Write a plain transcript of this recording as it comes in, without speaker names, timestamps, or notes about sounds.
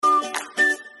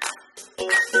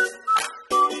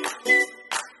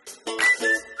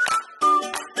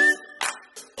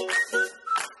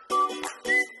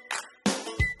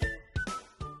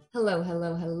Hello,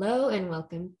 hello, hello, and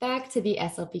welcome back to the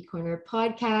SLP Corner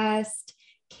podcast.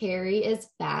 Carrie is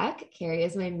back. Carrie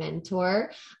is my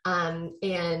mentor,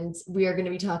 and we are going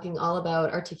to be talking all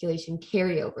about articulation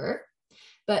carryover.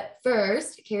 But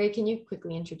first, Carrie, can you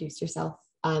quickly introduce yourself?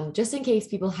 Just in case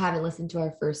people haven't listened to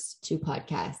our first two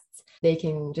podcasts, they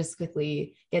can just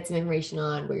quickly get some information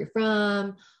on where you're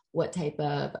from, what type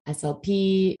of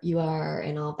SLP you are,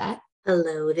 and all that.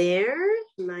 Hello there.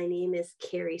 My name is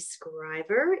Carrie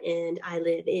Scriver, and I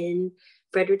live in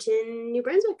Fredericton, New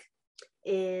Brunswick.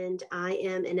 And I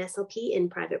am an SLP in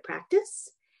private practice,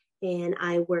 and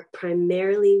I work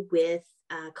primarily with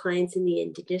clients in the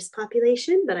Indigenous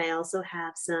population, but I also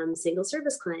have some single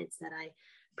service clients that I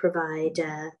provide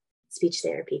speech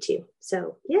therapy to.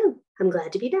 So yeah, I'm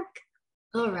glad to be back.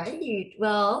 All right.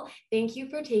 Well, thank you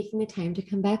for taking the time to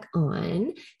come back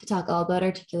on to talk all about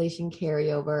articulation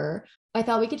carryover. I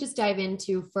thought we could just dive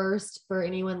into first for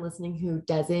anyone listening who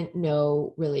doesn't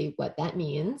know really what that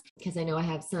means, because I know I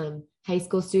have some high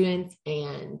school students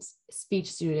and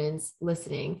speech students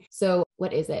listening. So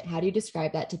what is it? How do you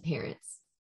describe that to parents?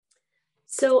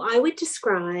 So I would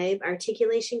describe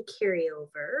articulation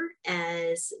carryover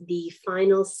as the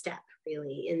final step,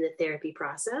 really, in the therapy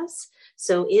process.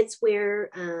 So it's where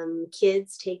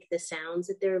kids take the sounds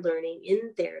that they're learning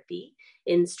in therapy,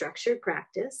 in structured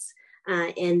practice,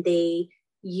 and they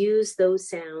use those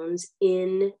sounds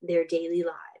in their daily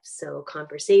lives. So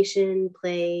conversation,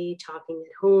 play, talking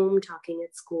at home, talking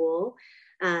at school.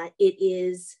 It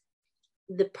is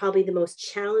probably the most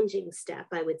challenging step,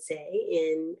 I would say,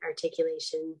 in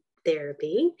articulation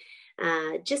therapy,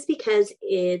 just because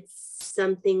it's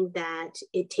something that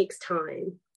it takes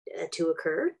time to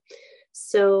occur.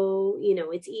 So,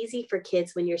 it's easy for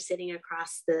kids when you're sitting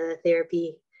across the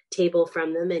therapy table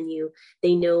from them and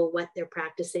they know what they're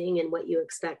practicing and what you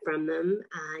expect from them,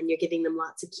 and you're giving them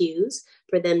lots of cues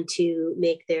for them to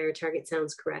make their target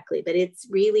sounds correctly. But it's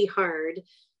really hard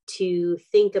to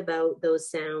think about those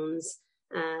sounds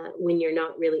when you're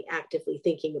not really actively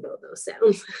thinking about those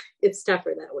sounds. It's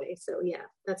tougher that way. So yeah,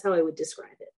 that's how I would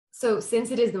describe it. So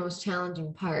since it is the most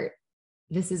challenging part,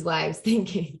 this is why I was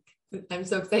thinking, I'm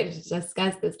so excited to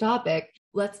discuss this topic.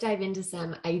 Let's dive into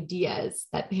some ideas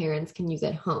that parents can use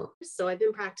at home. So I've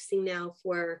been practicing now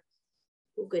for,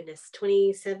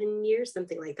 27 years,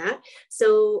 something like that.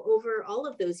 So over all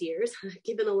of those years, I've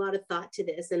given a lot of thought to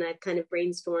this, and I've kind of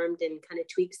brainstormed and kind of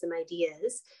tweaked some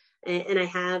ideas. And I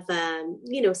have,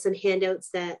 some handouts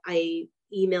that I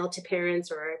email to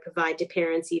parents, or I provide to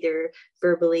parents either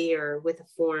verbally or with a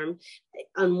form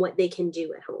on what they can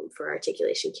do at home for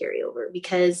articulation carryover.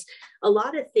 Because a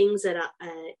lot of things that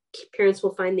parents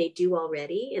will find they do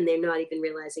already, and they're not even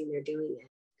realizing they're doing it.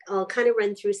 I'll kind of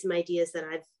run through some ideas that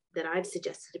I've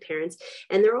suggested to parents,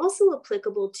 and they're also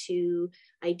applicable to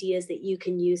ideas that you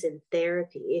can use in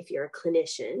therapy if you're a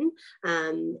clinician,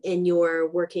 and you're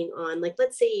working on, like,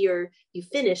 let's say you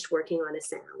finished working on a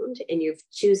sound and you've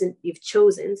chosen,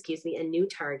 a new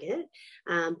target,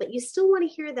 but you still want to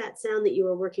hear that sound that you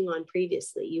were working on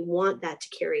previously. You want that to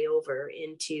carry over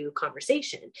into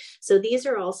conversation. So these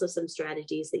are also some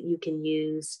strategies that you can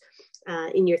use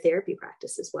in your therapy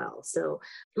practice as well. So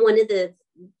one of the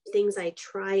things I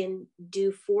try and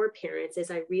do for parents is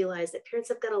I realize that parents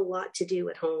have got a lot to do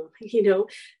at home.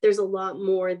 There's a lot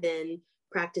more than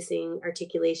practicing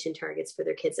articulation targets for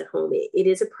their kids at home. It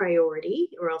is a priority,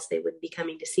 or else they wouldn't be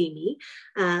coming to see me.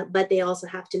 But they also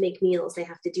have to make meals. They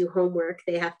have to do homework.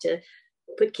 They have to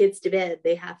put kids to bed.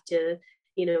 They have to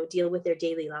deal with their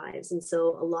daily lives. And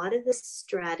so a lot of the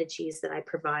strategies that I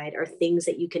provide are things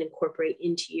that you can incorporate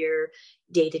into your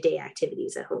day-to-day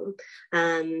activities at home.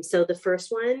 So the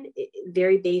first one,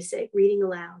 very basic, reading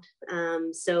aloud.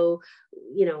 So,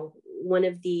 one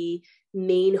of the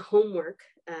main homework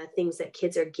things that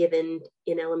kids are given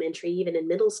in elementary, even in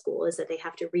middle school, is that they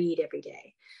have to read every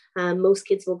day. Most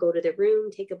kids will go to their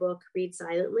room, take a book, read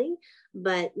silently,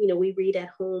 but we read at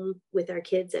home with our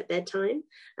kids at bedtime.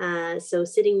 So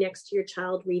sitting next to your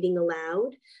child, reading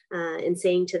aloud, and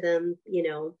saying to them,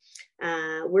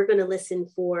 we're going to listen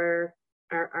for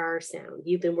our R sound.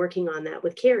 You've been working on that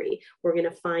with Carrie. We're going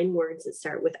to find words that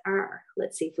start with R.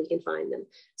 Let's see if we can find them.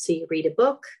 So you read a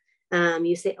book.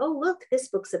 You say, oh, look, this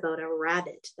book's about a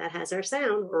rabbit. That has our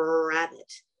sound,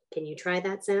 rabbit. Can you try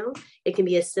that sound? It can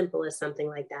be as simple as something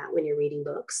like that when you're reading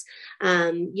books.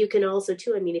 You can also,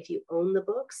 too, if you own the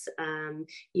books,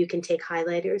 you can take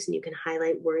highlighters and you can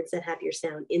highlight words that have your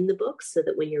sound in the books, so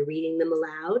that when you're reading them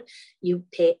aloud, you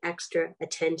pay extra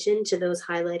attention to those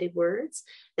highlighted words.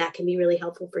 That can be really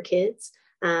helpful for kids.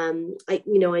 I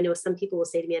know some people will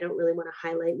say to me, I don't really want to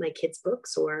highlight my kids'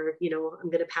 books, or, I'm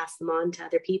going to pass them on to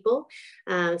other people.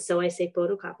 So I say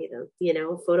photocopy them,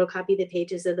 photocopy the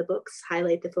pages of the books,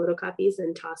 highlight the photocopies,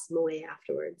 and toss them away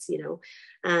afterwards.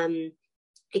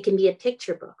 It can be a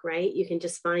picture book, right? You can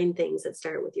just find things that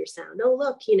start with your sound. Oh,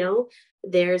 look,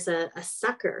 there's a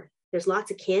sucker. There's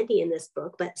lots of candy in this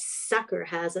book, but sucker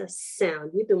has a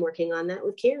sound. We've been working on that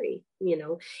with Carrie.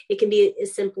 It can be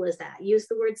as simple as that. Use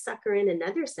the word sucker in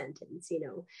another sentence,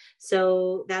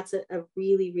 So that's a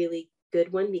really, really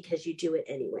good one, because you do it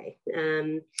anyway.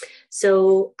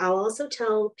 So I'll also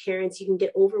tell parents, you can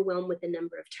get overwhelmed with the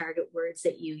number of target words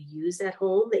that you use at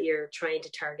home that you're trying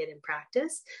to target and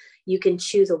practice. You can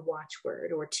choose a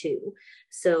watchword or two.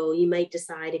 So you might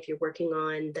decide, if you're working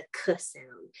on the k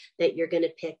sound, that you're going to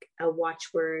pick a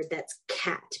watchword that's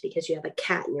cat, because you have a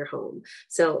cat in your home.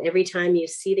 So every time you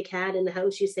see the cat in the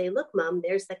house, you say, look, Mom,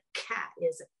 there's the cat,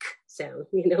 is a k sound,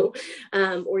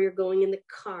 or you're going in the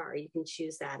car, you can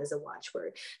choose that as a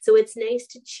watchword. So it's nice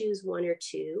to choose one or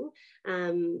two.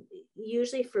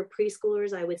 Usually for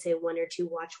preschoolers, I would say one or two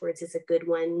watchwords is a good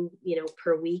one,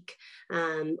 per week.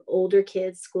 Older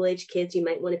kids, school age kids, you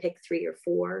might want to pick 3 or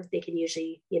 4. They can usually,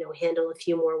 handle a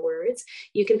few more words.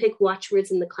 You can pick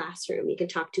watchwords in the classroom. You can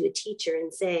talk to a teacher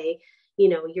and say,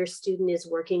 your student is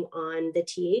working on the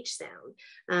TH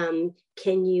sound.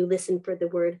 Can you listen for the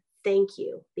word thank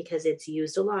you, because it's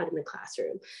used a lot in the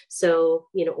classroom. So,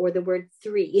 or the word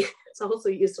 3, it's also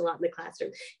used a lot in the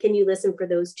classroom. Can you listen for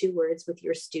those 2 words with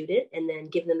your student, and then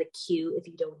give them a cue if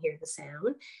you don't hear the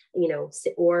sound,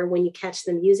 or when you catch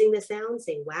them using the sound,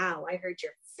 say, wow, I heard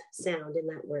your sound in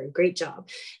that word. Great job.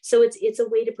 So it's a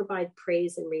way to provide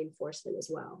praise and reinforcement as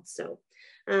well. So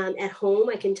at home,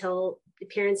 I can tell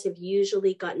parents have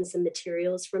usually gotten some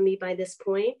materials from me by this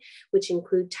point, which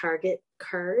include target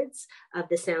cards of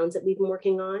the sounds that we've been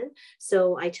working on.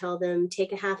 So I tell them,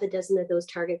 take a half a dozen of those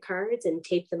target cards and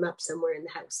tape them up somewhere in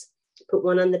the house. Put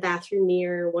one on the bathroom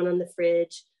mirror, one on the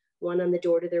fridge, one on the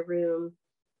door to their room,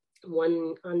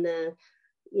 one on the,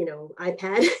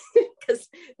 iPad, because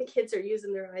the kids are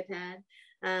using their iPad.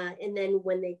 And then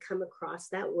when they come across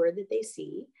that word that they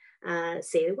see,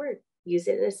 say the word. Use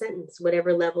it in a sentence,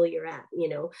 whatever level you're at,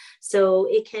 So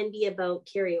it can be about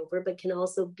carryover, but can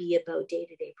also be about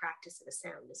day-to-day practice of a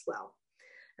sound as well.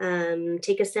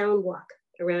 Take a sound walk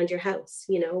around your house,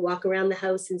 walk around the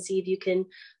house and see if you can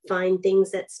find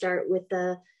things that start with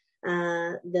the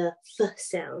f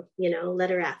sound,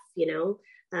 letter F,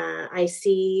 I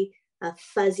see a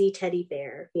fuzzy teddy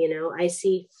bear, I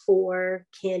see 4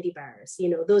 candy bars,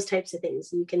 those types of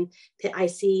things. I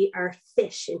see our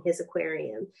fish in his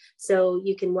aquarium. So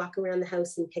you can walk around the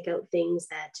house and pick out things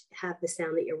that have the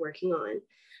sound that you're working on.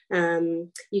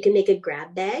 You can make a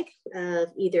grab bag of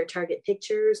either target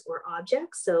pictures or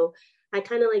objects. So I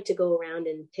kind of like to go around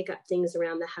and pick up things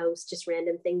around the house, just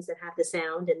random things that have the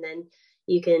sound. And then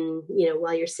you can,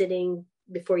 while you're sitting,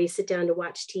 before you sit down to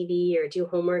watch TV or do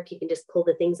homework, you can just pull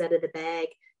the things out of the bag,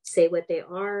 say what they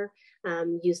are,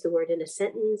 use the word in a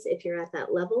sentence if you're at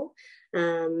that level.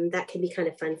 That can be kind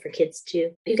of fun for kids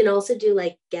too. You can also do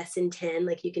like guess in 10,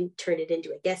 like you can turn it into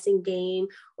a guessing game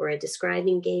or a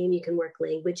describing game. You can work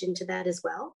language into that as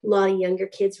well. A lot of younger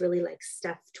kids really like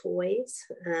stuffed toys,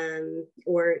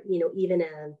 or, even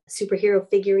a superhero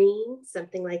figurine,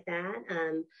 something like that.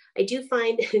 I do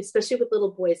find, especially with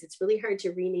little boys, it's really hard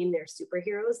to rename their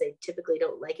superheroes. They typically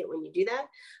don't like it when you do that,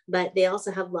 but they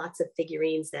also have lots of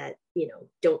figurines that,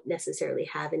 don't necessarily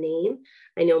have a name.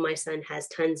 I know my son has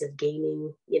tons of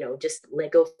gaming, just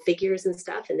Lego figures and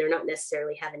stuff, and they're not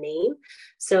necessarily have a name.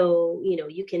 So,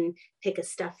 you can pick a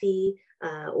stuffy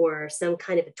or some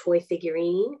kind of a toy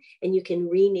figurine, and you can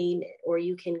rename it, or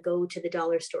you can go to the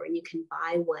dollar store and you can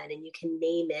buy one and you can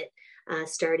name it,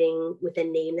 starting with a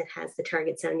name that has the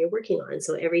target sound you're working on.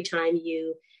 So every time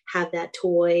you have that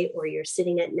toy, or you're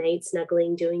sitting at night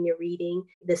snuggling doing your reading,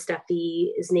 the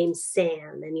stuffy is named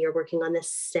Sam and you're working on this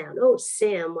sound. Oh,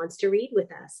 Sam wants to read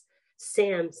with us.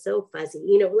 Sam, so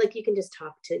fuzzy, like you can just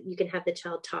you can have the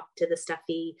child talk to the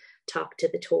stuffy, talk to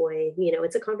the toy,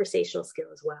 it's a conversational skill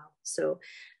as well. So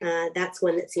that's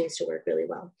one that seems to work really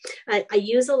well. I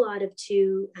use a lot of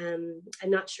I'm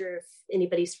not sure if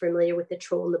anybody's familiar with the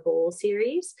Troll in the Bowl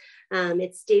series.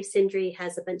 It's Dave Sindri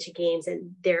has a bunch of games,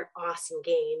 and they're awesome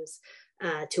games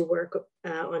to work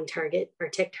on target or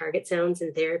tech target sounds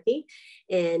in therapy.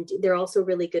 And they're also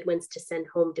really good ones to send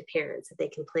home to parents that they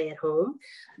can play at home.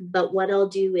 But what I'll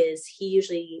do is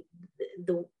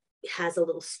the has a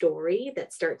little story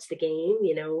that starts the game.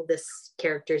 This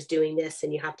character's doing this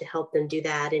and you have to help them do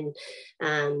that. And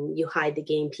you hide the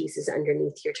game pieces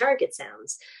underneath your target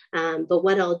sounds. But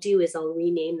what I'll do is I'll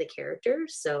rename the character.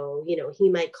 So, he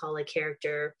might call a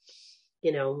character,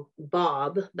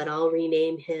 Bob, but I'll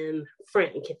rename him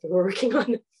Frank if we're working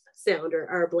on the sound or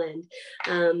our blend.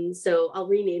 So I'll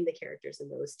rename the characters in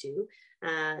those two.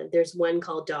 There's one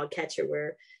called Dog Catcher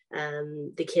where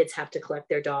the kids have to collect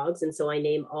their dogs. And so I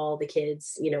name all the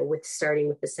kids, starting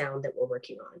with the sound that we're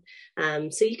working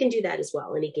on. So you can do that as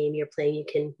well. Any game you're playing, you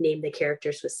can name the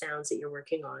characters with sounds that you're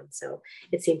working on. So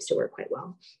it seems to work quite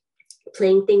well.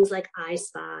 Playing things like I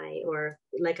Spy, or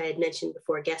like I had mentioned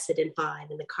before, Guess It in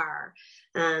 5 in the car.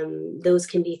 Those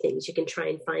can be things. You can try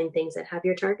and find things that have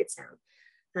your target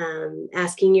sound.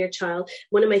 Asking your child,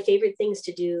 one of my favorite things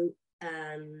to do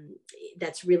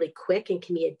that's really quick and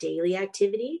can be a daily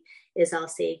activity is I'll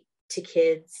say to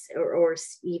kids, or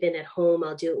even at home,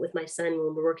 I'll do it with my son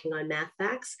when we're working on math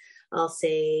facts. I'll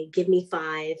say, give me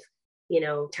 5,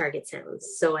 target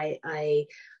sounds. So I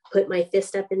put my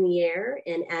fist up in the air,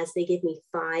 and as they give me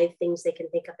 5 things they can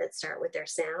think of that start with their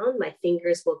sound, my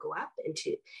fingers will go up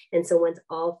and so once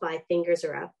all 5 fingers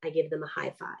are up, I give them a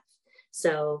high five.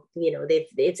 So,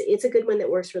 it's a good one that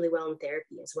works really well in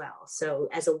therapy as well. So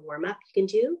as a warm up, you can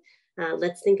do,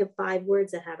 let's think of 5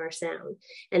 words that have our sound.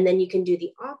 And then you can do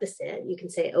the opposite. You can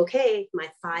say, okay, my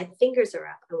 5 fingers are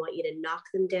up. I want you to knock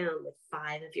them down with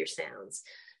 5 of your sounds.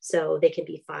 So they can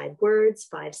be 5 words,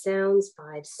 5 sounds,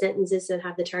 5 sentences that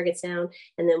have the target sound.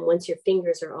 And then once your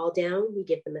fingers are all down, you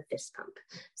give them a fist pump.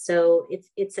 So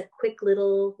it's a quick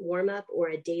little warm up or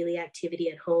a daily activity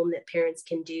at home that parents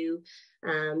can do.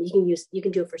 You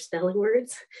can do it for spelling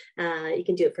words. You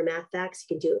can do it for math facts.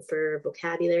 You can do it for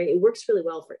vocabulary. It works really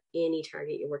well for any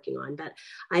target you're working on, but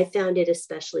I found it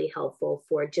especially helpful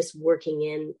for just working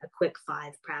in a quick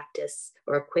 5 practice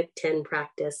or a quick 10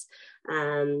 practice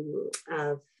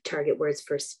of target words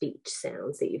for speech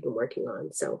sounds that you've been working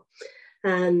on. So,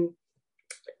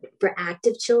 for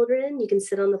active children, you can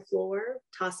sit on the floor,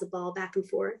 toss a ball back and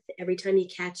forth. Every time you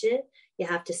catch it, you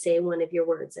have to say one of your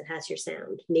words that has your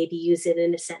sound. Maybe use it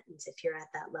in a sentence if you're at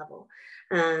that level.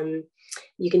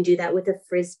 You can do that with a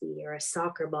frisbee or a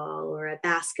soccer ball or a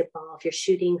basketball if you're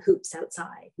shooting hoops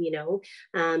outside,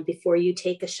 before you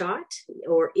take a shot,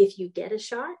 or if you get a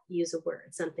shot, use a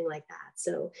word, something like that.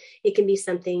 So it can be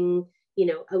something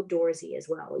outdoorsy as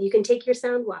well. You can take your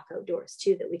sound walk outdoors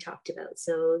too, that we talked about.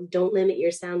 So don't limit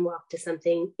your sound walk to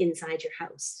something inside your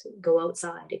house. Go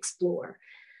outside, explore.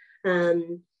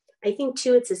 I think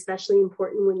too, it's especially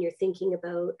important when you're thinking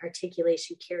about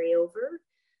articulation carryover,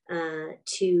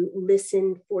 to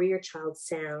listen for your child's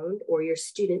sound or your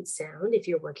student's sound. If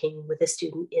you're working with a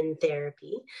student in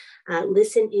therapy,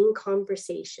 listen in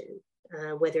conversation,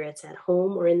 whether it's at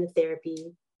home or in the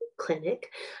therapy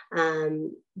clinic,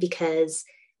 because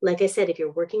like I said, if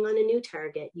you're working on a new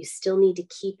target, you still need to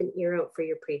keep an ear out for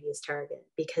your previous target,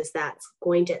 because that's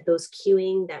going to, those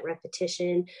cueing, that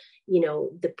repetition,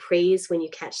 the praise when you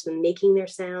catch them making their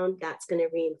sound, that's going to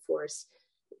reinforce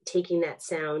taking that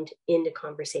sound into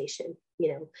conversation,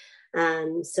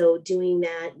 so doing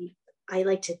that, I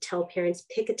like to tell parents,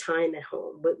 pick a time at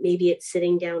home, but maybe it's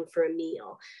sitting down for a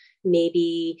meal.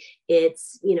 Maybe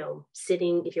it's,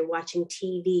 sitting, if you're watching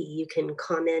TV, you can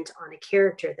comment on a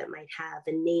character that might have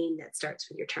a name that starts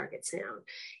with your target sound.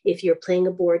 If you're playing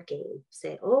a board game,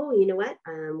 say, oh, you know what?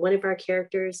 One of our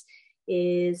characters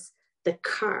is the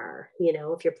car.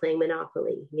 If you're playing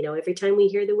Monopoly, every time we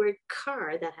hear the word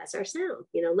car, that has our sound.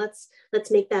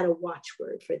 Let's make that a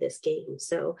watchword for this game.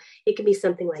 So it can be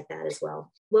something like that as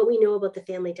well. What we know about the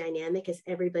family dynamic is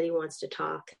everybody wants to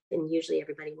talk, and usually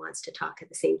everybody wants to talk at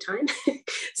the same time.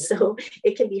 So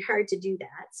it can be hard to do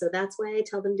that. So that's why I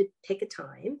tell them to pick a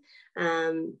time,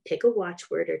 pick a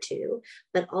watchword or 2,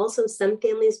 but also some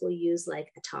families will use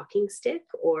like a talking stick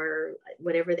or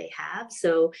whatever they have.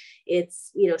 So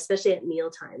it's, especially at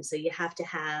mealtime. So you have to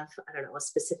have, a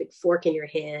specific fork in your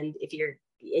hand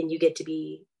and you get to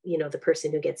be, the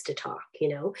person who gets to talk,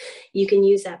 you can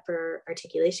use that for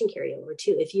articulation carryover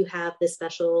too. If you have the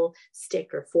special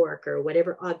stick or fork or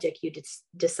whatever object you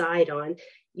decide on,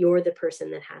 you're the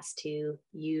person that has to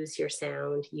use your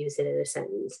sound, use it in a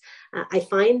sentence. I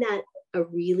find that a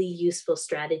really useful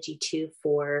strategy too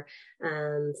for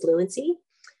fluency,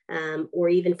 or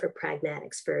even for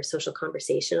pragmatics, for social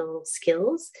conversational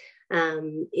skills.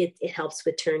 It helps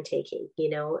with turn taking.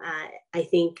 I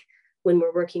think when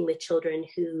we're working with children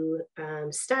who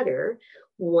stutter,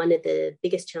 one of the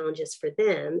biggest challenges for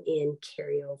them in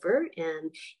carryover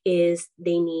is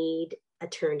they need a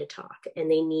turn to talk, and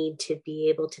they need to be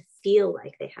able to feel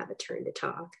like they have a turn to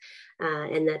talk,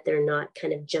 and that they're not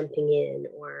kind of jumping in,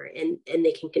 and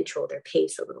they can control their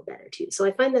pace a little better too. So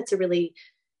I find that's a really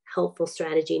helpful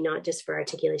strategy, not just for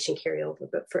articulation carryover,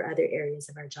 but for other areas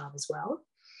of our job as well.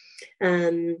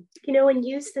 And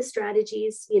use the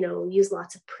strategies, use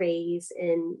lots of praise,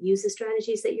 and use the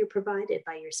strategies that you're provided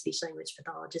by your speech language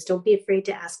pathologist. Don't be afraid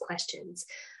to ask questions.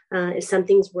 If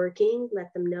something's working,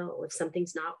 let them know. If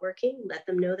something's not working, let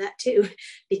them know that too,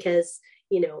 because,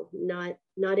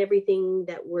 not everything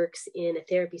that works in a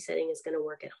therapy setting is going to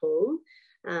work at home.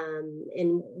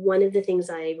 And one of the things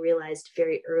I realized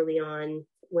very early on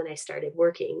when I started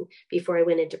working, before I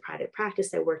went into private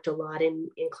practice, I worked a lot in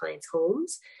clients'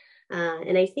 homes.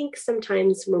 And I think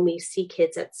sometimes when we see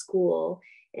kids at school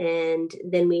and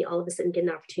then we all of a sudden get an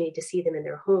opportunity to see them in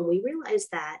their home, we realize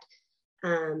that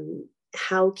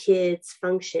how kids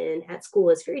function at school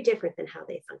is very different than how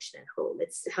they function at home.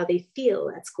 It's how they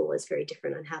feel at school is very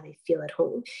different on how they feel at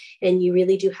home. And you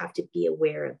really do have to be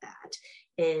aware of that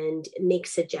and make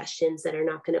suggestions that are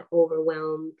not going to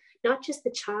overwhelm not just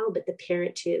the child, but the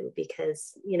parent too,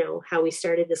 because, how we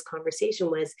started this conversation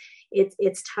was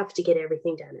it's tough to get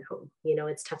everything done at home.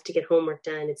 It's tough to get homework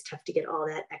done. It's tough to get all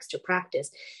that extra practice.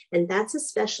 And that's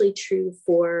especially true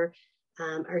for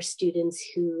our students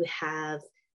who have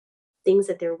things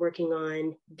that they're working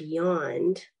on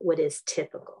beyond what is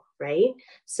typical, right?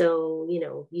 So,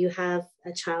 you have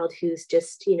a child who's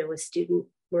just, a student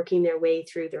working their way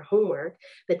through their homework,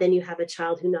 but then you have a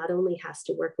child who not only has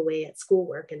to work away at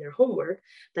schoolwork and their homework,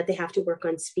 but they have to work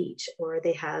on speech, or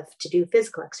they have to do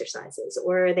physical exercises,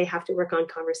 or they have to work on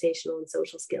conversational and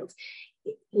social skills.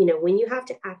 When you have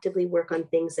to actively work on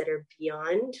things that are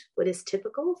beyond what is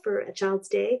typical for a child's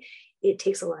day, it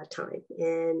takes a lot of time.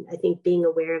 And I think being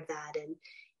aware of that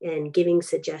and giving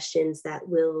suggestions that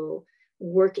will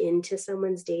work into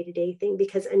someone's day-to-day thing,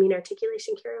 because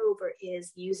articulation carryover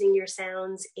is using your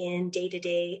sounds in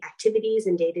day-to-day activities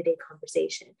and day-to-day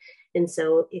conversation. And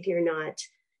so if you're not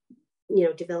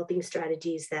developing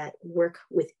strategies that work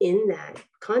within that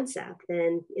concept,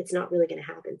 then it's not really going to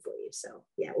happen for you. So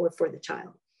or for the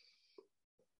child.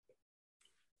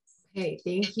 Okay,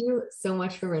 thank you so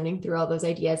much for running through all those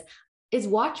ideas. Is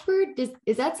watchword,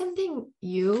 is that something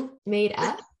you made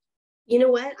up? You know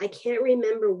what? I can't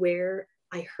remember where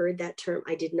I heard that term.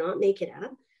 I did not make it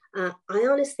up. I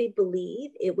honestly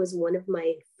believe it was one of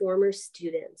my former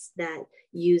students that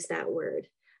used that word,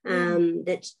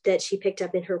 that she picked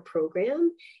up in her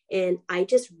program. And I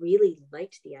just really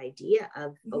liked the idea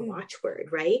of a watchword,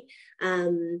 right?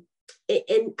 Some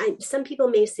people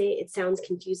may say it sounds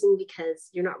confusing because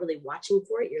you're not really watching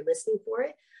for it, you're listening for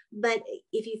it. But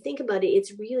if you think about it,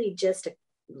 it's really just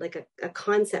a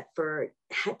concept for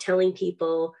telling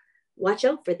people, watch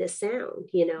out for this sound,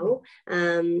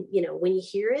 when you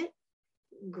hear it,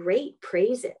 great,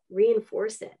 praise it,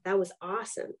 reinforce it. That was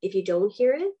awesome. If you don't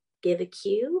hear it, give a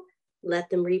cue, let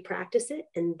them repractice it,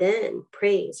 and then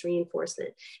praise,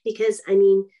 reinforcement. Because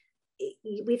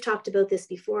we've talked about this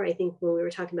before. I think when we were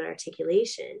talking about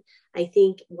articulation, I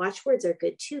think watchwords are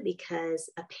good too, because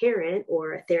a parent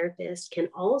or a therapist can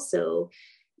also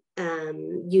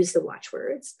use the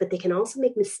watchwords, but they can also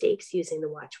make mistakes using the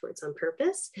watchwords on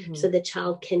purpose, so the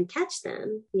child can catch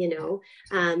them,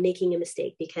 making a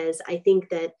mistake. Because I think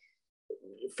that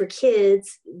for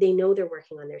kids, they know they're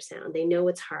working on their sound. They know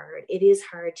it's hard. It is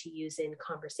hard to use in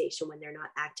conversation when they're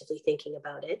not actively thinking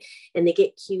about it, and they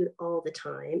get cued all the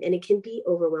time, and it can be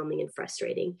overwhelming and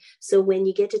frustrating. So when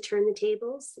you get to turn the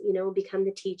tables, become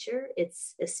the teacher,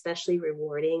 it's especially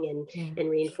rewarding and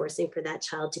reinforcing for that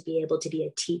child to be able to be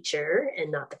a teacher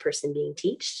and not the person being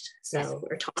taught.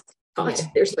 Or taught. Yeah.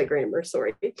 There's my grammar,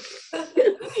 sorry.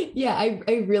 Yeah,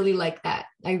 I really like that.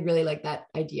 I really like that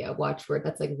idea, watchword.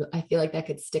 That's I feel like that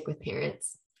could stick with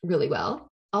parents really well.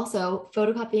 Also,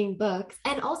 photocopying books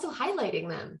and also highlighting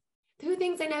them. Two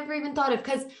things I never even thought of,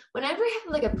 because whenever I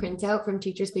have a printout from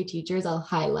Teachers Pay Teachers, I'll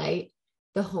highlight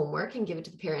the homework and give it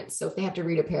to the parents. So if they have to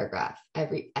read a paragraph,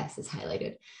 every S is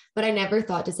highlighted. But I never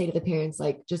thought to say to the parents,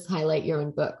 just highlight your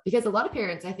own book, because a lot of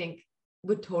parents, I think,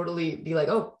 would totally be like,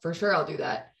 oh, for sure, I'll do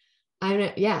that.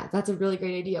 That's a really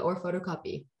great idea. Or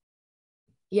photocopy.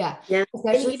 Yeah. And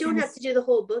you don't have to do the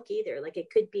whole book either. It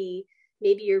could be,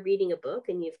 maybe you're reading a book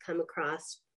and you've come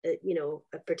across, a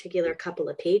particular couple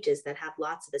of pages that have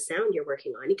lots of the sound you're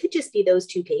working on. It could just be those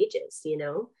 2 pages,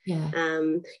 Yeah.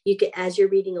 You could, as you're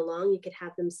reading along, you could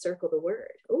have them circle the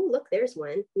word. Oh, look, there's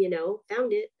one,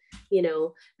 found it,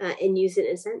 and use it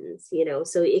in a sentence,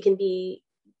 so it can be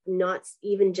not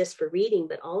even just for reading,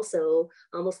 but also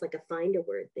almost like a find a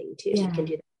word thing too. You can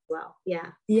do that well.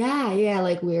 Yeah. Yeah.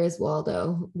 Like, where's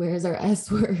Waldo? Where's our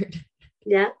S word?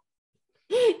 Yeah.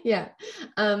 Yeah.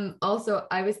 Also,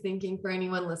 I was thinking for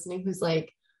anyone listening who's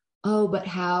like, oh, but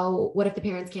what if the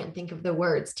parents can't think of the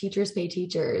words? Teachers pay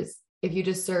teachers. If you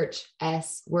just search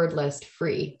S word list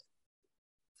free,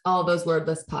 all those word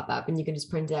lists pop up and you can just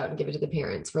print it out and give it to the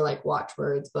parents for like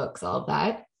watchwords, books, all of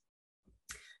that.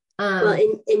 Well,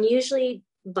 and usually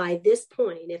by this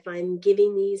point, if I'm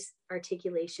giving these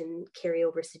articulation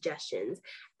carryover suggestions,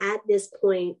 at this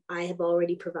point, I have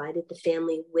already provided the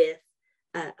family with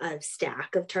a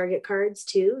stack of target cards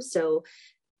too. So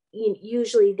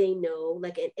usually they know,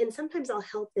 like, and sometimes I'll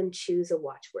help them choose a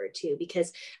watchword too,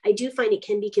 because I do find it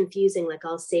can be confusing. Like,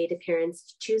 I'll say to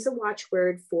parents, choose a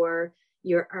watchword for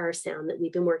your R sound that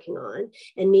we've been working on.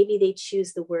 And maybe they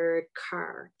choose the word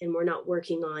car, and we're not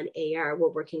working on AR, we're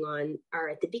working on R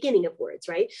at the beginning of words,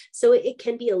 right? So it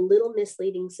can be a little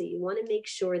misleading. So you want to make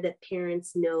sure that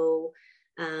parents know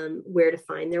where to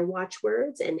find their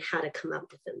watchwords and how to come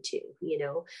up with them too,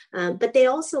 but they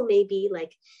also may be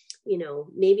like,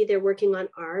 maybe they're working on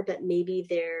R, but maybe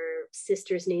their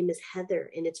sister's name is Heather,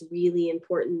 and it's really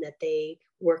important that they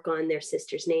work on their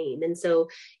sister's name. And so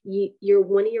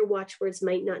one of your watchwords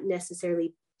might not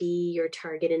necessarily be your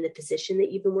target in the position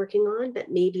that you've been working on, but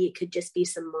maybe it could just be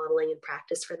some modeling and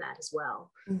practice for that as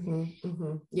well.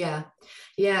 Yeah.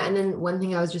 And then one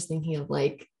thing I was just thinking of,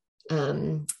 like,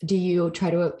 do you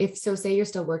try to, say you're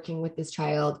still working with this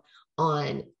child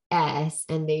on S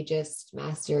and they just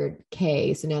mastered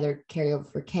K, so now they're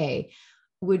carryover for K,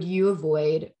 would you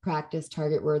avoid practice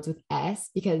target words with S?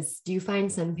 Because do you find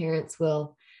some parents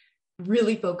will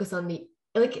really focus on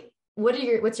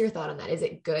what's your thought on that? Is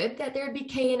it good that there would be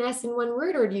K and S in one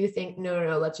word, or do you think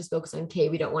no, let's just focus on K,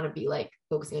 we don't want to be like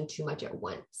focusing on too much at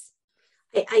once?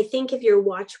 I think if your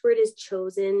watchword is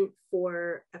chosen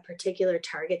for a particular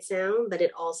target sound, but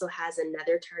it also has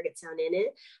another target sound in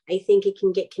it, I think it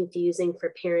can get confusing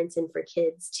for parents and for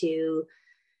kids to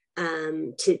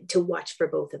watch for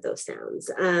both of those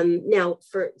sounds. Now,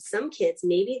 for some kids,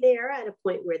 maybe they are at a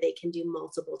point where they can do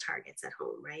multiple targets at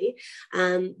home, right?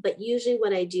 But usually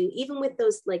what I do, even with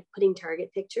those like putting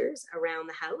target pictures around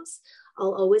the house,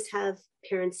 I'll always have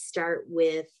parents start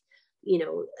with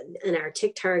an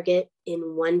artic target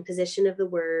in one position of the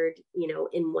word,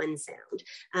 in one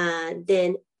sound.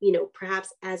 Then,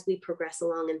 perhaps as we progress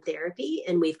along in therapy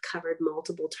and we've covered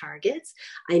multiple targets,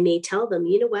 I may tell them,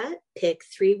 you know what, pick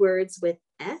 3 words with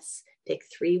S, pick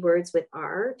 3 words with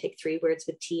R, pick 3 words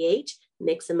with TH,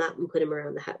 mix them up and put them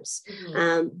around the house.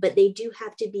 But they do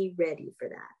have to be ready for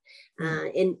that.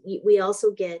 And we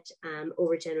also get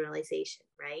overgeneralization,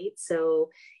 right? So,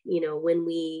 when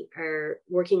we are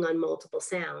working on multiple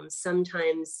sounds,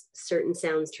 sometimes certain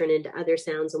sounds turn into other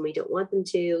sounds when we don't want them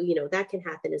to, that can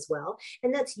happen as well.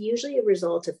 And that's usually a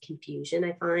result of confusion,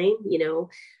 I find,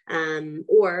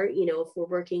 or, if we're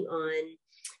working on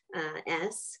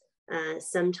S,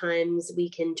 sometimes we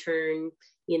can turn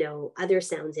other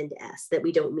sounds into S that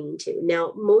we don't mean to.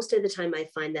 Now, most of the time I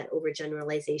find that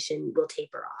overgeneralization will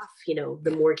taper off,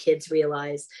 the more kids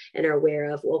realize and are aware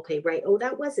of, okay, right, oh,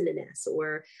 that wasn't an S,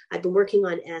 or I've been working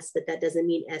on S, but that doesn't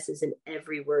mean S is in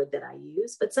every word that I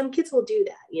use. But some kids will do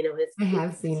that, I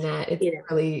have seen that. It's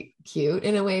really cute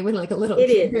in a way when like a little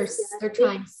kid, they're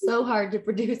trying so hard to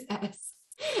produce S.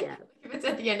 Yeah. If it's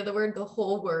at the end of the word, the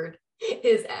whole word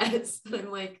is S. And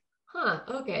I'm like,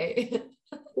 okay.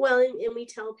 Well, and we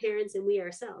tell parents and we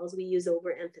ourselves, we use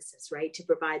overemphasis, right, to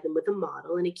provide them with a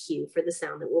model and a cue for the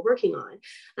sound that we're working on.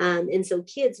 And so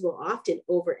kids will often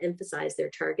overemphasize their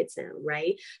target sound,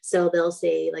 right? So they'll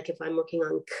say, like, if I'm working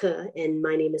on K and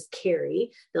my name is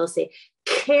Carrie, they'll say,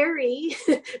 Carrie,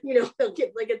 they'll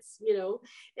get like it's,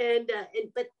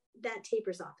 but that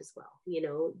tapers off as well.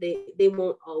 They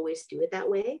won't always do it that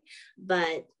way,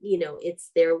 but,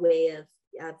 it's their way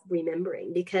of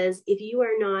remembering, because if you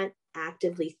are not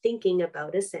actively thinking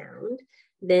about a sound,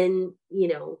 then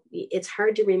it's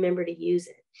hard to remember to use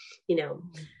it.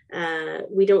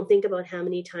 We don't think about how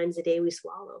many times a day we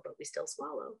swallow, but we still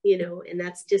swallow, and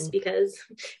that's just because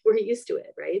we're used to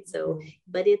it, right? So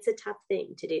but it's a tough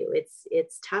thing to do.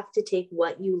 It's tough to take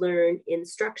what you learn in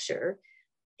structure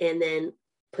and then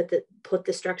put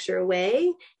the structure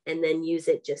away and then use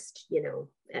it just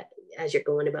as you're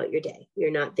going about your day. You're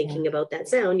not thinking about that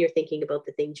sound, you're thinking about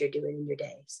the things you're doing in your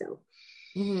day. So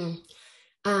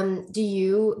do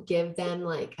you give them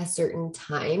like a certain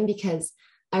time? Because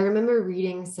I remember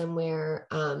reading somewhere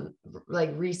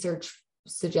like research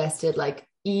suggested like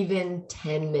even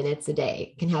 10 minutes a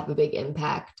day can have a big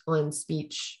impact on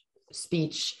speech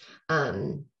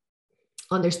on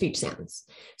their speech sounds.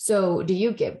 So do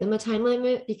you give them a time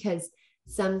limit? Because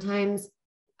sometimes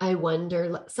I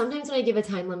wonder, sometimes when I give a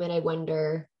time limit, I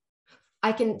wonder,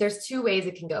 there's two ways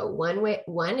it can go.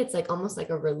 One, it's like almost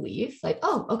like a relief, like,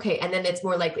 oh, okay. And then it's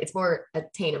more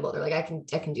attainable. They're like, I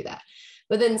can do that.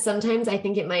 But then sometimes I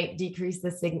think it might decrease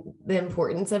the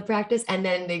importance of practice, and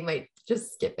then they might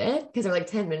just skip it because they're like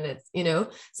 10 minutes, you know?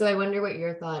 So I wonder what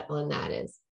your thought on that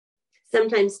is.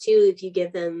 Sometimes too, if you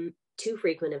give them too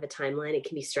frequent of a timeline, it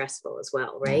can be stressful as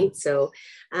well, right? Yeah. So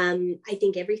I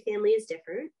think every family is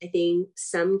different. I think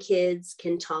some kids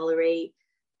can tolerate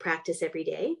practice every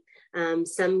day.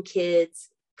 Some kids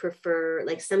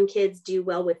some kids do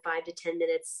well with 5 to 10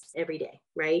 minutes every day,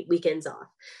 right? Weekends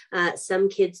off. Some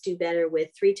kids do better with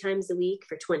 3 times a week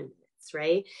for 20 minutes,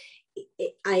 right?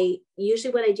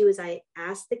 Usually what I do is I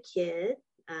ask the kid,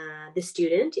 the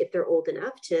student, if they're old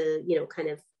enough to, kind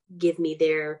of give me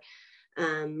their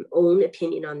own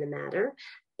opinion on the matter.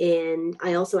 And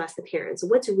I also ask the parents,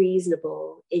 what's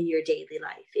reasonable in your daily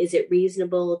life? Is it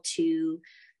reasonable to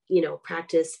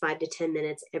practice 5 to 10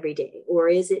 minutes every day? Or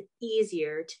is it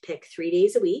easier to pick 3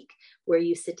 days a week where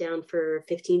you sit down for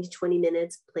 15 to 20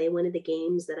 minutes, play one of the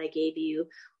games that I gave you,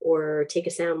 or take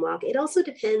a sound walk? It also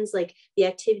depends, like the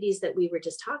activities that we were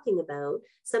just talking about,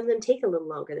 some of them take a little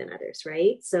longer than others,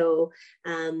 right? So,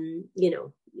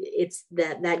 it's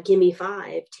that gimme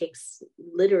 5 takes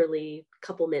literally a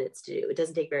couple minutes to do. It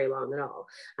doesn't take very long at all.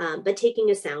 But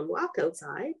taking a sound walk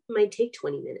outside might take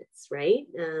 20 minutes, right?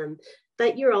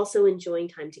 But you're also enjoying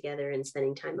time together and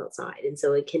spending time outside. And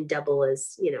so it can double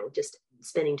as, just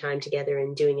spending time together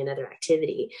and doing another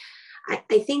activity.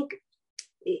 I think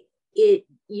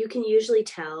you can usually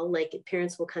tell, like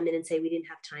parents will come in and say, we didn't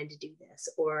have time to do this,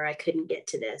 or I couldn't get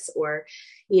to this, or,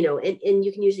 and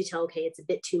you can usually tell, okay, it's a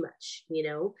bit too much,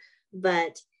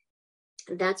 but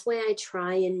that's why I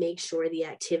try and make sure the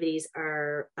activities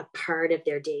are a part of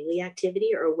their daily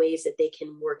activity, or ways that they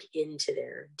can work into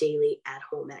their daily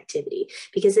at-home activity,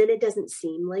 because then it doesn't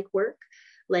seem like work.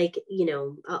 Like,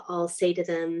 I'll say to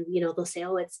them, they'll say,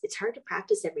 oh, it's hard to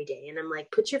practice every day. And I'm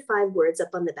like, put your 5 words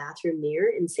up on the bathroom mirror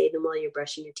and say them while you're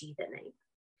brushing your teeth at night.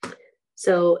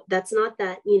 So that's not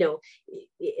that,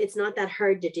 it's not that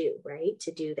hard to do, right?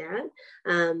 To do that.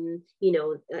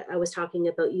 I was talking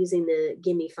about using the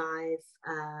Gimme 5,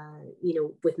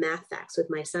 with math facts with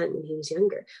my son when he was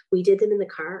younger. We did them in the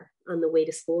car on the way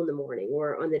to school in the morning,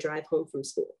 or on the drive home from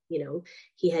school.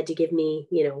 He had to give me,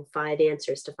 5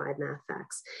 answers to 5 math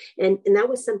facts. And that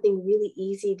was something really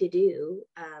easy to do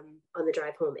on the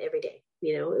drive home every day.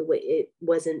 It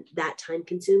wasn't that time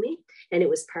consuming, and it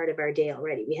was part of our day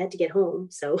already. We had to get home.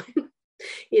 So,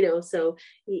 so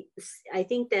I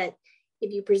think that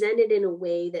if you present it in a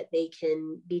way that they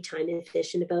can be time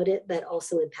efficient about it, but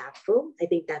also impactful, I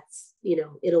think that's,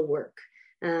 it'll work.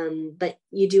 But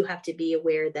you do have to be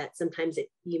aware that sometimes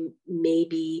you may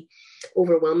be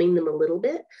overwhelming them a little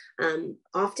bit.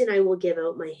 Often I will give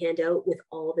out my handout with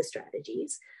all the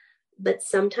strategies, but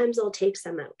sometimes I'll take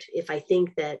some out if I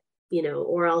think that,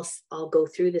 or else I'll go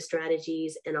through the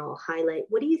strategies and I'll highlight,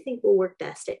 what do you think will work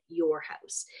best at your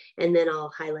house? And then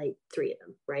I'll highlight 3 of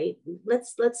them, right?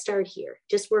 Let's start here.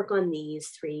 Just work on these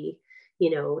 3,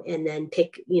 and then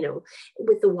pick,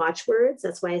 with the watchwords.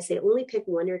 That's why I say only pick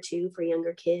 1 or 2 for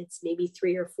younger kids, maybe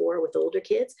 3 or 4 with older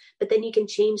kids, but then you can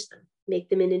change them, make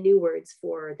them into new words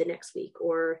for the next week,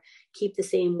 or keep the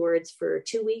same words for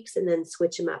 2 weeks and then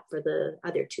switch them up for the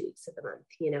other 2 weeks of the month.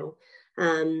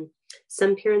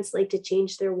 Some parents like to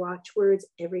change their watchwords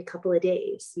every couple of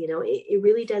days. It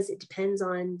really does. It depends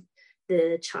on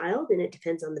the child, and it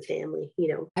depends on the family.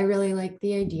 I really like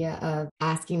the idea of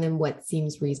asking them what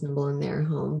seems reasonable in their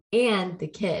home, and the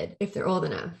kid, if they're old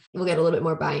enough, will get a little bit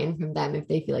more buy-in from them if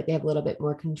they feel like they have a little bit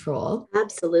more control.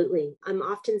 Absolutely. I'm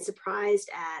often surprised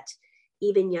at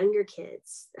even younger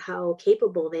kids, how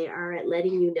capable they are at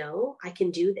letting you know, I can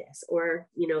do this, or,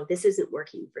 this isn't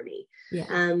working for me.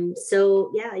 Yeah.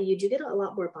 So yeah, you do get a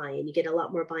lot more buy-in. You get a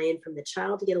lot more buy-in from the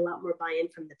child, you get a lot more buy-in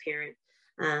from the parent,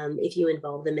 if you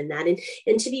involve them in that.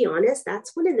 And to be honest,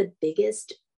 that's one of the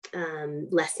biggest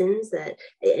lessons that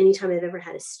anytime I've ever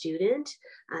had a student,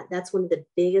 that's one of the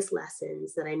biggest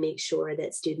lessons that I make sure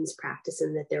that students practice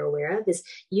and that they're aware of, is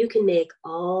you can make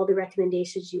all the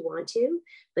recommendations you want to,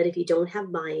 but if you don't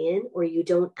have buy-in, or you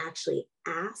don't actually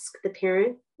ask the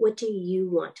parent, what do you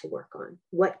want to work on?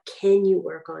 What can you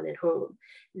work on at home?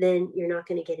 Then you're not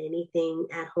going to get anything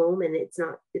at home, and it's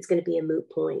going to be a moot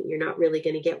point. You're not really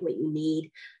going to get what you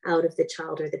need out of the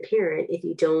child or the parent if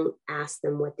you don't ask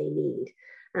them what they need.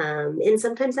 And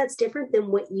sometimes that's different than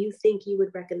what you think you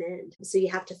would recommend. So you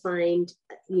have to find,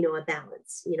 a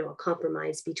balance, a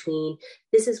compromise between,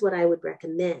 this is what I would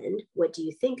recommend. What do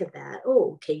you think of that?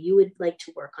 Oh, okay, you would like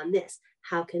to work on this.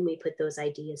 how can we put those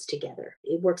ideas together?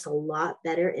 It works a lot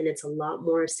better, and it's a lot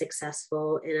more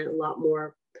successful and a lot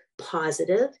more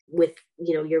positive with,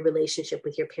 you know, your relationship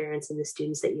with your parents and the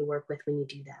students that you work with when you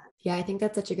do that. Yeah, I think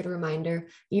that's such a good reminder.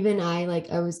 Even I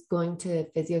was going to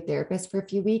physiotherapist for a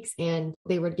few weeks, and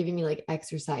they were giving me like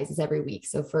exercises every week.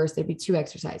 So first there'd be 2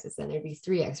 exercises, then there'd be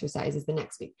 3 exercises the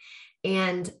next week.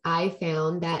 And I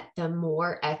found that the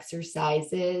more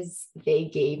exercises they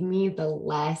gave me, the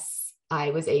less I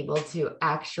was able to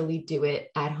actually do it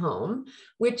at home,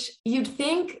 which you'd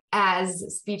think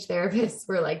as speech therapists,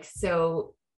 we're like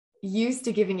so used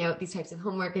to giving out these types of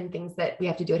homework and things that we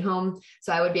have to do at home.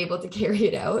 So I would be able to carry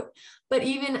it out. But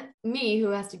even me, who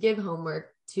has to give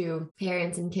homework to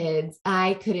parents and kids,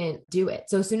 I couldn't do it.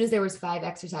 So as soon as there was 5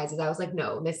 exercises, I was like,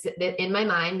 no, this in my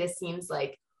mind, this seems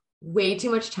like way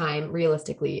too much time.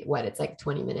 Realistically, it's like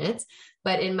 20 minutes.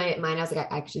 But in my mind, I was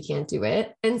like, I actually can't do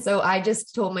it. And so I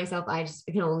just told myself, I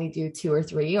can only do 2 or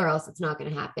 3, or else it's not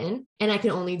going to happen. And I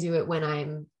can only do it when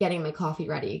I'm getting my coffee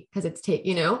ready, because it's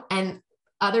and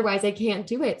otherwise I can't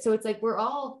do it. So it's like, we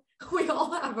all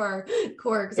have our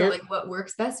quirks, or like what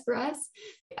works best for us.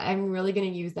 I'm really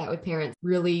going to use that with parents,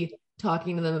 really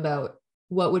talking to them about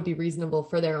what would be reasonable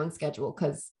for their own schedule.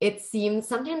 Cause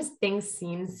sometimes things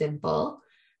seem simple,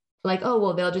 like, oh,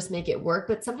 well, they'll just make it work.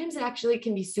 But sometimes it actually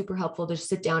can be super helpful to just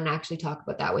sit down and actually talk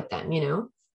about that with them,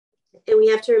 And we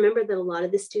have to remember that a lot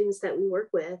of the students that we work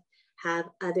with have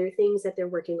other things that they're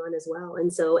working on as well.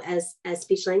 And so as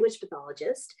speech language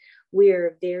pathologists,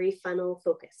 we're very funnel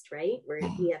focused, right?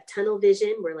 We have tunnel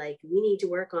vision. We're like, we need to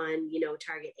work on,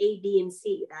 target A, B, and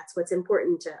C. That's what's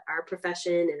important to our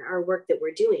profession and our work that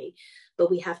we're doing. But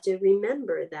we have to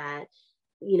remember that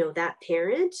that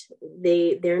parent,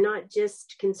 they're not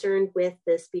just concerned with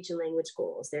the speech and language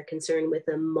goals. They're concerned with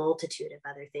a multitude of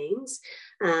other things,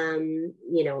 and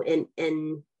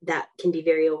that can be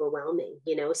very overwhelming,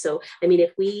 So, I mean,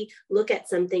 if we look at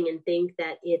something and think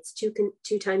that it's too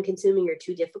time consuming or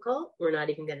too difficult, we're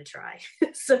not even going to try.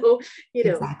 So,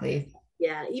 Exactly.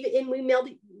 Yeah, and we may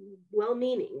be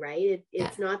well-meaning, right?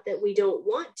 It's not that we don't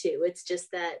want to. It's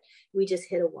just that we just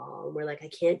hit a wall and we're like, I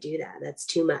can't do that. That's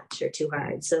too much or too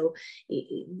hard. So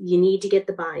you need to get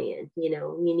the buy-in.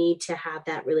 You need to have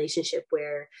that relationship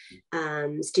where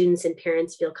students and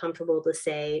parents feel comfortable to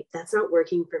say, that's not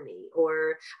working for me,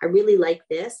 or I really like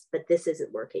this, but this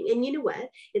isn't working. And you know what?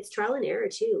 It's trial and error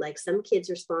too. Like some kids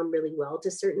respond really well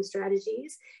to certain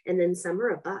strategies, and then some are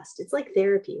a bust. It's like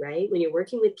therapy, right? When you're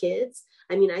working with kids,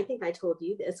 I mean, I think I told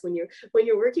you this, when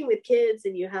you're working with kids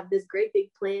and you have this great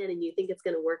big plan and you think it's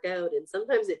going to work out, and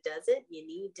sometimes it doesn't, you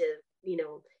need to,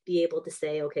 be able to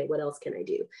say, okay, what else can I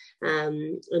do?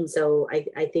 And so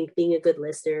I think being a good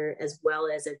listener as well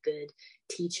as a good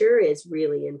teacher is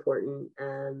really important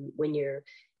when you're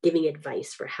giving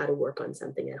advice for how to work on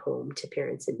something at home to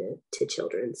parents and to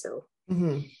children. So.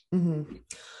 Mm-hmm. Mm-hmm.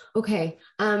 Okay.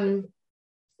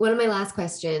 One of my last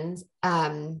questions.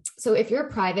 So if you're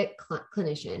a private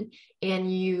clinician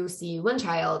and you see one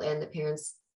child and the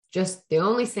parents, just the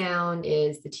only sound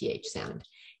is the TH sound,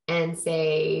 and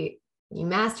say you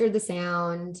mastered the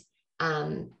sound,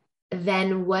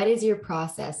 then what is your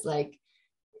process like?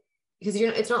 Because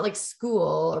it's not like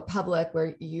school or public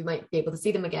where you might be able to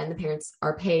see them again. The parents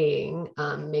are paying,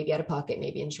 maybe out of pocket,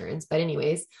 maybe insurance. But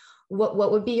anyways,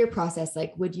 what would be your process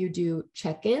like? Would you do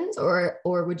check-ins, or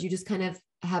would you just kind of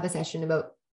have a session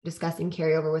about discussing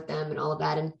carryover with them and all of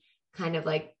that, and kind of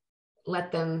like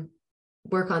let them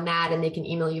work on that, and they can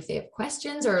email you if they have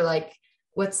questions, or like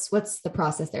what's the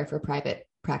process there for private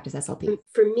practice SLP?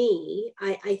 For me,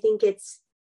 I think it's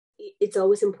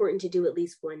always important to do at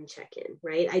least one check-in,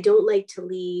 right? I don't like to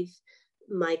leave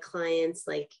my clients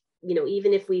like,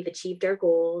 even if we've achieved our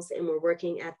goals and we're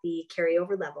working at the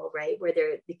carryover level, right, where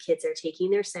the kids are taking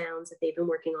their sounds that they've been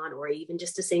working on, or even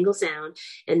just a single sound,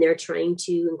 and they're trying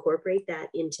to incorporate that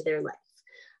into their life.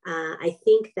 I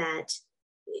think that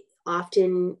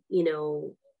often,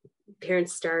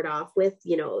 parents start off with,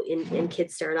 and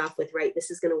kids start off with, right, this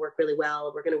is going to work really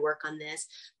well, we're going to work on this.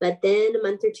 But then a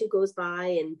month or two goes by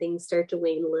and things start to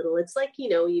wane a little. It's like,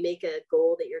 you make a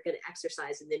goal that you're going to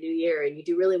exercise in the new year, and you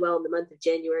do really well in the month of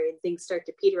January, and things start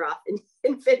to peter off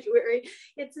in February.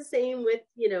 It's the same with,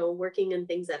 working on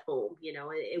things at home.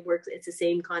 It works. It's the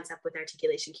same concept with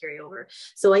articulation carryover.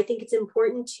 So I think it's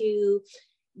important to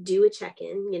do a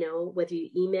check-in, whether you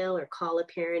email or call a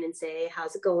parent and say,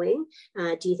 how's it going?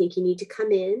 Do you think you need to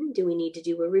come in? Do we need to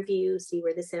do a review, see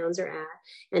where the sounds are at?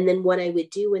 And then what I would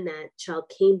do when that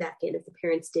child came back in, if the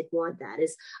parents did want that,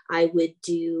 is I would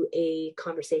do a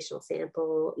conversational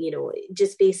sample,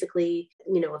 just basically,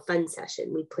 a fun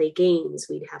session. We'd play games,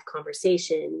 we'd have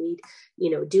conversation, we'd,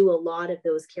 do a lot of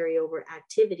those carryover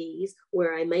activities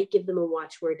where I might give them a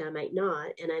watchword, I might not,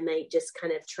 and I might just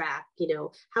kind of track,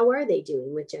 how are they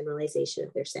doing with generalization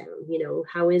of their sound?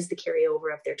 How is the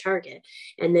carryover of their target?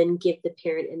 And then give the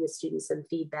parent and the student some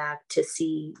feedback to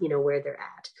see, where they're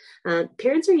at.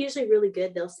 Parents are usually really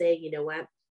good. They'll say, you know what,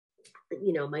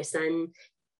 my son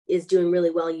is doing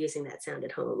really well using that sound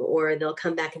at home, or they'll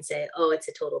come back and say, oh, it's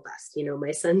a total bust.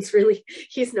 My son's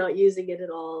he's not using it at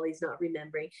all. He's not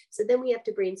remembering. So then we have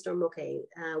to brainstorm, okay,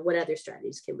 what other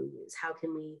strategies can we use? How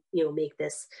can we, make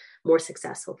this more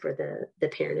successful for the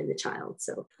parent and the child?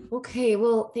 So, okay.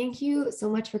 Well, thank you so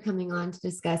much for coming on to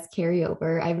discuss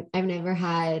carryover. I've never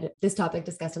had this topic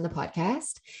discussed on the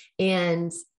podcast,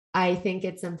 and I think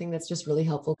it's something that's just really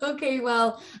helpful. Okay,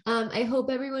 well, I hope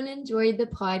everyone enjoyed the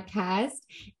podcast.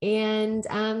 And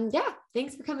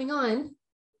thanks for coming on.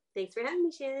 Thanks for having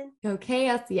me, Shannon. Okay,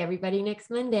 I'll see everybody next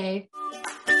Monday.